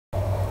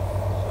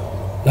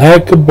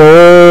Like a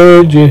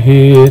bird you're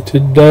here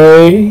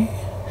today,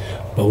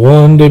 but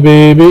one day,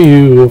 baby,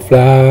 you will fly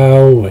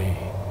away.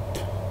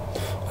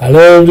 Our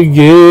love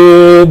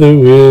together,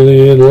 will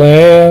it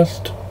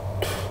last?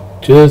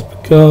 Just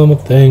become a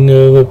thing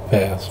of the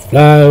past.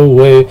 Fly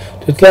away,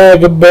 just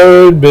like a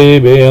bird,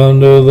 baby,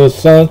 under the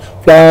sun.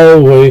 Fly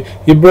away,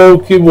 you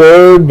broke your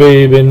word,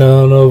 baby,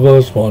 none of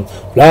us won.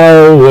 Fly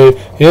away,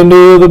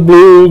 into the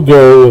blue,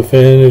 girl, we're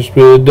finished,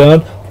 we're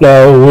done. Fly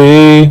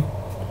away,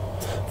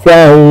 fly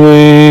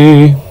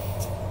away.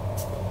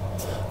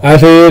 I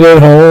sit at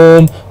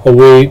home,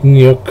 awaiting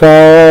your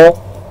call.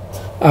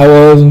 I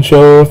wasn't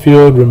sure if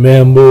you'd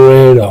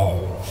remember it all.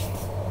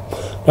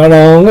 Not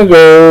long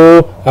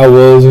ago, I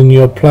was in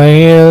your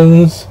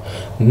plans.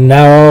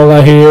 Now all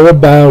I hear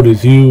about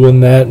is you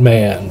and that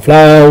man.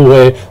 Fly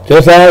away,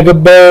 just like a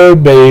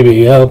bird,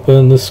 baby, up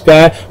in the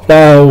sky.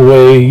 Fly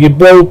away, you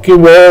broke your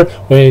word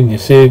when you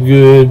said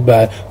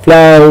goodbye.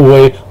 Fly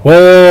away,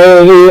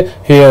 well,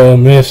 here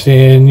I'm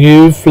missing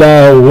you.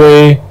 Fly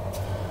away,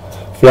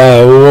 fly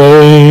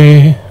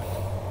away.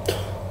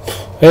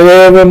 And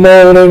every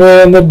morning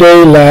when the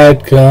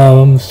daylight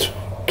comes,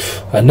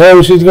 I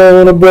know she's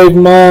gonna break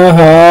my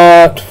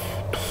heart.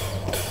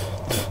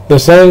 The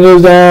sun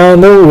goes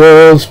down, the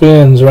world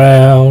spins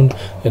round,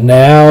 and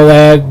now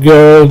that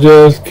girl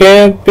just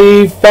can't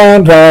be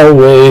found. Fly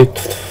away,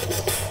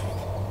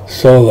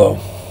 solo.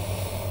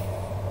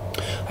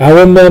 I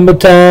remember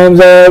times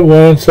that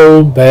weren't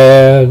so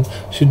bad.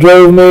 She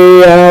drove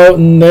me out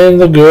and then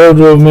the girl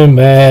drove me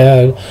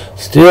mad.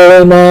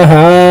 Still in my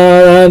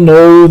heart I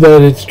know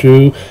that it's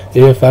true.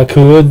 If I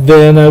could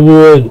then I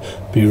would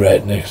be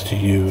right next to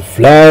you.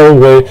 Fly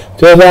away,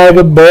 just like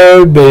a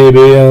bird,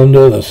 baby,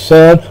 under the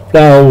sun.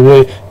 Fly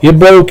away, you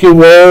broke your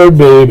word,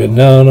 baby,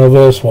 none of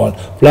us won.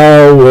 Fly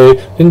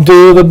away,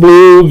 into the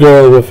blue,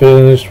 girl, we're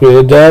finished,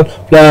 we're done.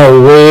 Fly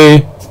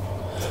away,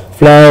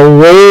 fly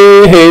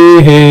away,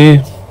 hey,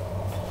 hey.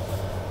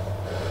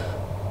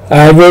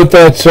 I wrote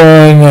that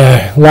song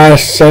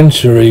last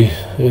century.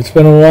 It's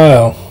been a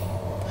while.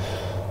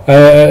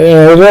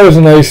 That was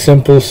a nice,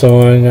 simple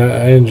song.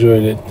 I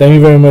enjoyed it. Thank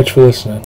you very much for listening.